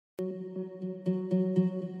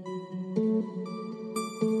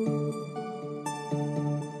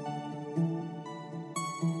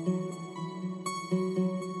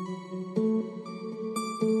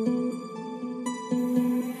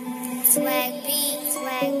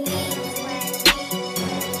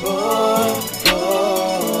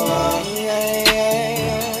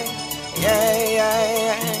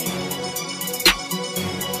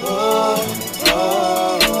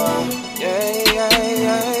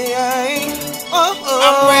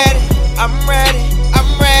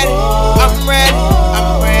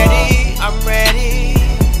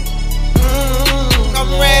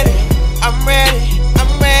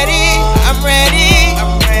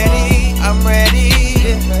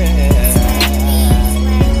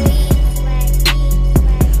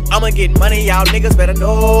I'ma get money, y'all niggas better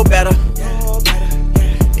know better.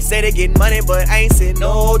 They say they get money, but I ain't seen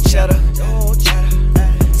no cheddar.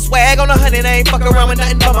 Swag on 100, I ain't fuck around with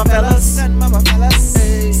nothing but my fellas.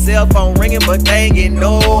 Cell phone ringing, but they ain't getting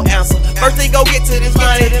no answer. First they go get to this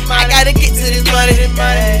money, I gotta get to this money.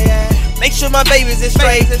 Make sure my babies is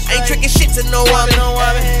straight, ain't tricking shit to no woman.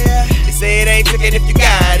 They say it ain't tricking if you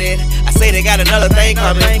got it. I say they got another thing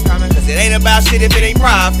coming, cause it ain't about shit if it ain't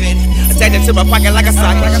profit. Attach it to my pocket like a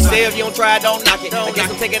socket. She say if you don't try it, don't knock it. I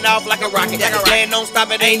guess I'm taking off like a rocket. Playing don't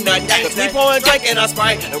stop it, ain't nothing. Cause we pouring drink in our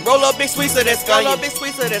Sprite and roll up big sweets of that scone. And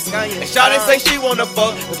Shawty say she wanna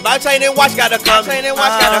fuck, cause my chain and watch gotta come.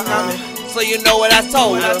 So you know what I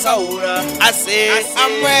told her. I said,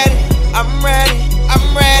 I'm ready, I'm ready,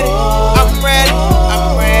 I'm ready, I'm ready,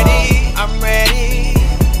 I'm ready, I'm ready.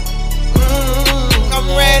 I'm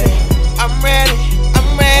ready, I'm ready,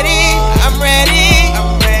 I'm ready, I'm ready,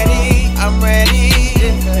 I'm ready, I'm ready.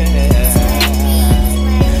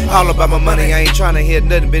 All about my money, I ain't tryna hear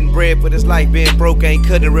nothing. Been bred for this life, being broke, ain't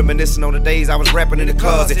cutting. Reminiscing on the days I was rapping in the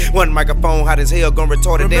closet. One microphone, hot as hell, gon'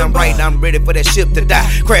 retard it. Damn right, I'm ready for that ship to die.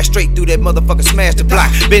 Crash straight through that motherfucker, smash the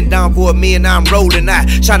block. Been down for a million, now I'm rolling out.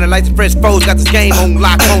 Shining like the fresh foes, got this game on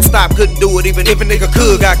lock. Won't stop, couldn't do it, even if a nigga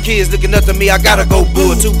could. Got kids looking up to me, I gotta go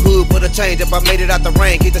bull. Too good for the change, if I made it out the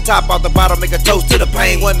rain. Keep the top off the bottom, make a toast to the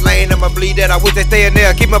pain. One lane, I'ma bleed that, I wish they stay in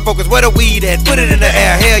there. Keep my focus, where the weed at, put it in the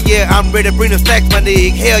air. Hell yeah, I'm ready, bring them stacks, my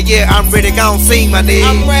nigga. Hell yeah, I'm ready, gon' sing, my nigga.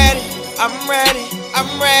 I'm ready, I'm ready,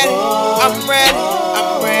 I'm ready, I'm ready,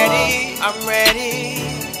 I'm ready, I'm ready.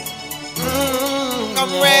 I'm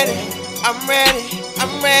ready, I'm ready,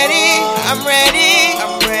 I'm ready, I'm ready,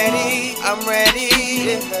 I'm ready, I'm ready.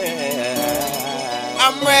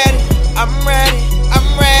 I'm ready, I'm ready, I'm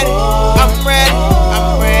ready, I'm ready.